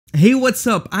Hey, what's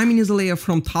up? I'm Ignace Aleya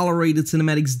from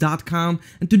ToleratedCinematics.com,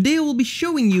 and today I will be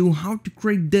showing you how to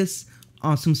create this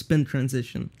awesome spin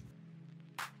transition.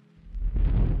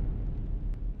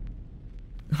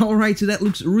 Alright, so that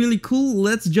looks really cool.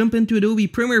 Let's jump into Adobe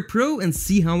Premiere Pro and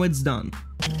see how it's done.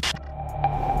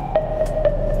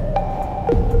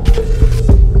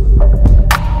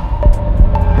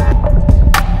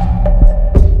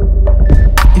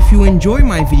 If you enjoy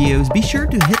my videos, be sure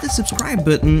to hit the subscribe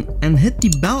button and hit the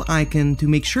bell icon to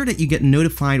make sure that you get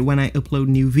notified when I upload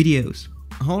new videos.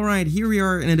 Alright, here we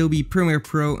are in Adobe Premiere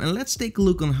Pro, and let's take a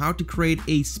look on how to create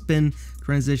a spin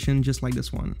transition just like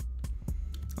this one.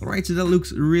 Alright, so that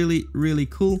looks really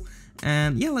cool,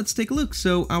 and yeah, let's take a look.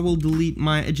 So I will delete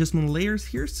my adjustment layers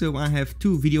here. So I have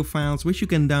two video files which you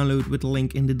can download with a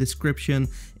link in the description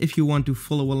if you want to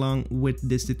follow along with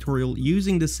this tutorial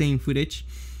using the same footage.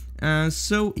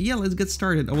 So yeah, let's get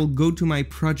started. I will go to my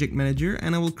project manager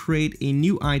and I will create a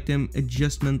new item,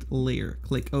 adjustment layer.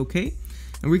 Click OK.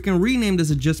 And we can rename this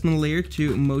adjustment layer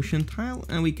to motion tile,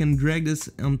 and we can drag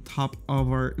this on top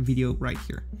of our video right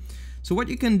here. So what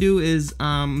you can do is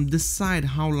decide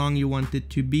how long you want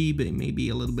it to be, but maybe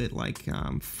a little bit like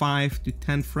 5 to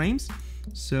 10 frames.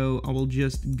 So I will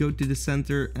just go to the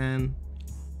center and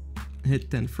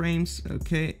hit 10 frames.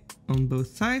 Okay, on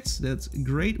both sides. That's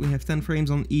great. We have 10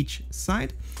 frames on each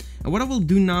side. And what I will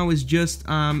do now is just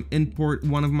import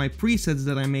one of my presets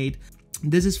that I made.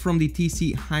 This is from the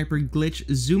TC Hyper Glitch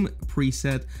Zoom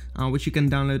preset, which you can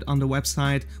download on the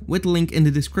website with a link in the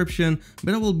description,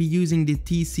 but I will be using the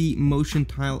TC motion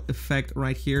tile effect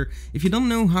right here. If you don't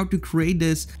know how to create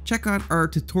this, check out our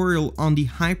tutorial on the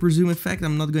Hyper Zoom effect.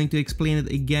 I'm not going to explain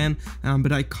it again,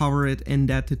 but I cover it in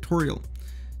that tutorial.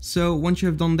 So once you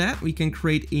have done that, we can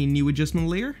create a new adjustment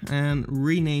layer and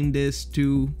rename this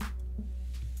to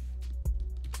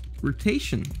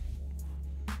rotation.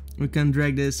 We can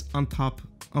drag this on top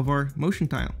of our motion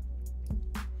tile.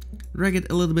 Drag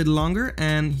it a little bit longer,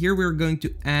 and here we're going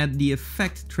to add the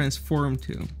effect transform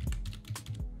to.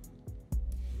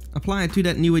 Apply it to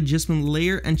that new adjustment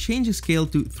layer and change the scale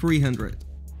to 300.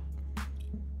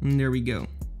 And there we go.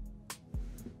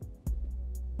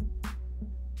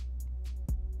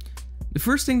 The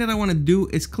first thing that I want to do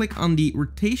is click on the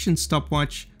rotation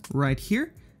stopwatch right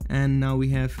here. And now we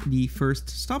have the first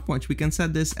stopwatch. We can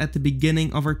set this at the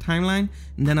beginning of our timeline,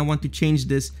 and then I want to change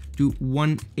this to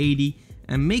 180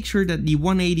 and make sure that the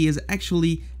 180 is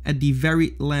actually at the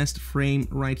very last frame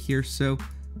right here. So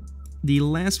the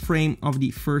last frame of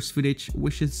the first footage,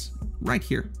 which is right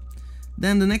here.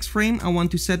 Then the next frame, I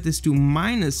want to set this to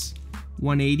minus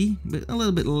 180, but a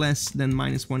little bit less than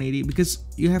minus 180, because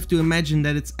you have to imagine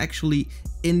that it's actually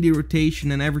in the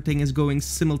rotation and everything is going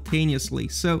simultaneously.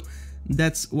 So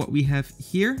that's what we have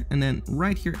here, and then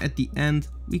right here at the end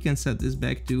we can set this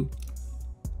back to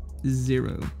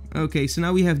 0. Okay, so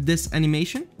now we have this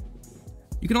animation.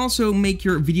 You can also make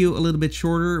your video a little bit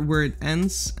shorter where it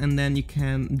ends, and then you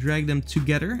can drag them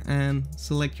together and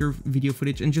select your video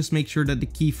footage and just make sure that the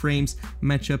keyframes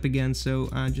match up again. So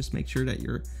just make sure that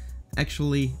you're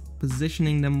actually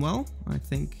positioning them well. I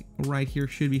think right here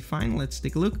should be fine. Let's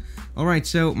take a look. Alright,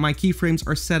 so my keyframes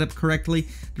are set up correctly.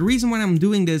 The reason why I'm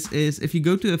doing this is if you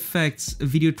go to effects,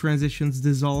 video transitions,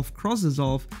 dissolve, cross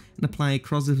dissolve, and apply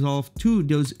cross dissolve to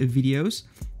those videos,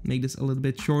 make this a little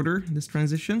bit shorter, this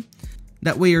transition.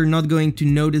 That way you're not going to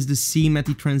notice the seam at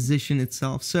the transition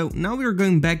itself. So now we're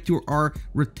going back to our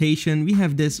rotation. We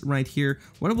have this right here.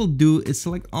 What I will do is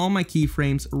select all my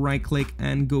keyframes, right click,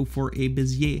 and go for a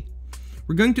Bezier.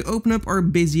 We're going to open up our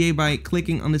Bezier by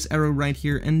clicking on this arrow right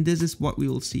here, and this is what we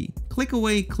will see. Click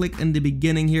away, click in the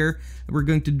beginning here. We're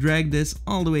going to drag this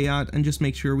all the way out and just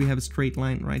make sure we have a straight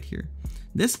line right here.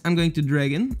 This I'm going to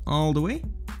drag in all the way,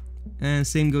 and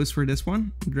same goes for this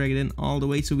one. Drag it in all the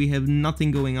way so we have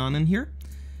nothing going on in here.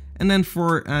 And then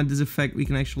for this effect, we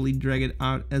can actually drag it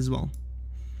out as well.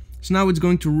 So now it's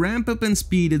going to ramp up in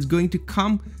speed. It's going to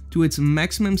come to its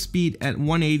maximum speed at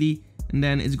 180, and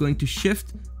then it's going to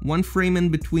shift one frame in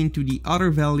between to the other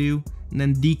value and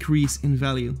then decrease in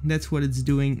value. That's what it's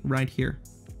doing right here.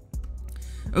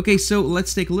 Okay, so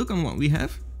let's take a look on what we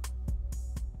have.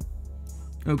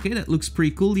 Okay, that looks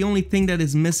pretty cool. The only thing that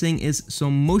is missing is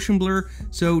some motion blur.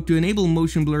 So to enable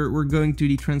motion blur, we're going to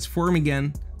the transform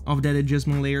again of that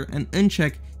adjustment layer and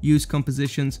uncheck use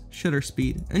compositions shutter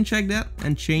speed. Uncheck that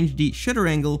and change the shutter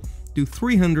angle to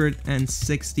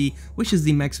 360, which is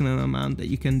the maximum amount that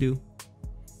you can do.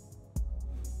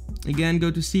 Again, go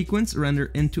to sequence,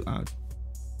 render into out.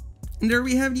 And there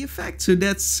we have the effect. So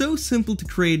that's so simple to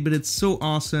create, but it's so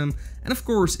awesome. And of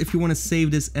course, if you want to save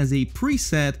this as a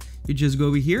preset, you just go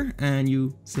over here and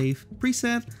you save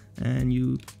preset and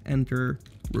you enter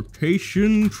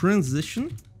rotation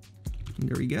transition. And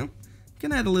there we go. You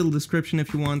can add a little description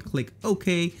if you want, click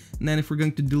OK. And then if we're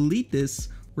going to delete this,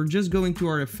 we're just going to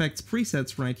our effects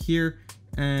presets right here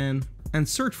and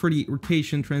search for the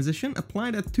rotation transition.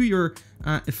 Apply that to your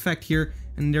effect here,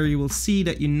 and there you will see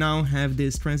that you now have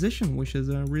this transition, which is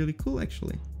really cool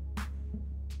actually.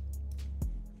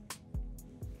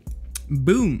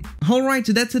 Boom. Alright,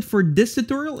 so that's it for this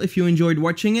tutorial. If you enjoyed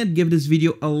watching it, give this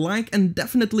video a like and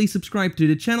definitely subscribe to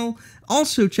the channel.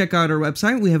 Also check out our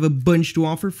website. We have a bunch to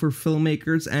offer for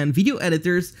filmmakers and video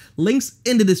editors. Links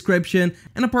in the description.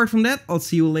 And apart from that, I'll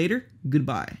see you later.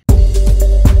 Goodbye.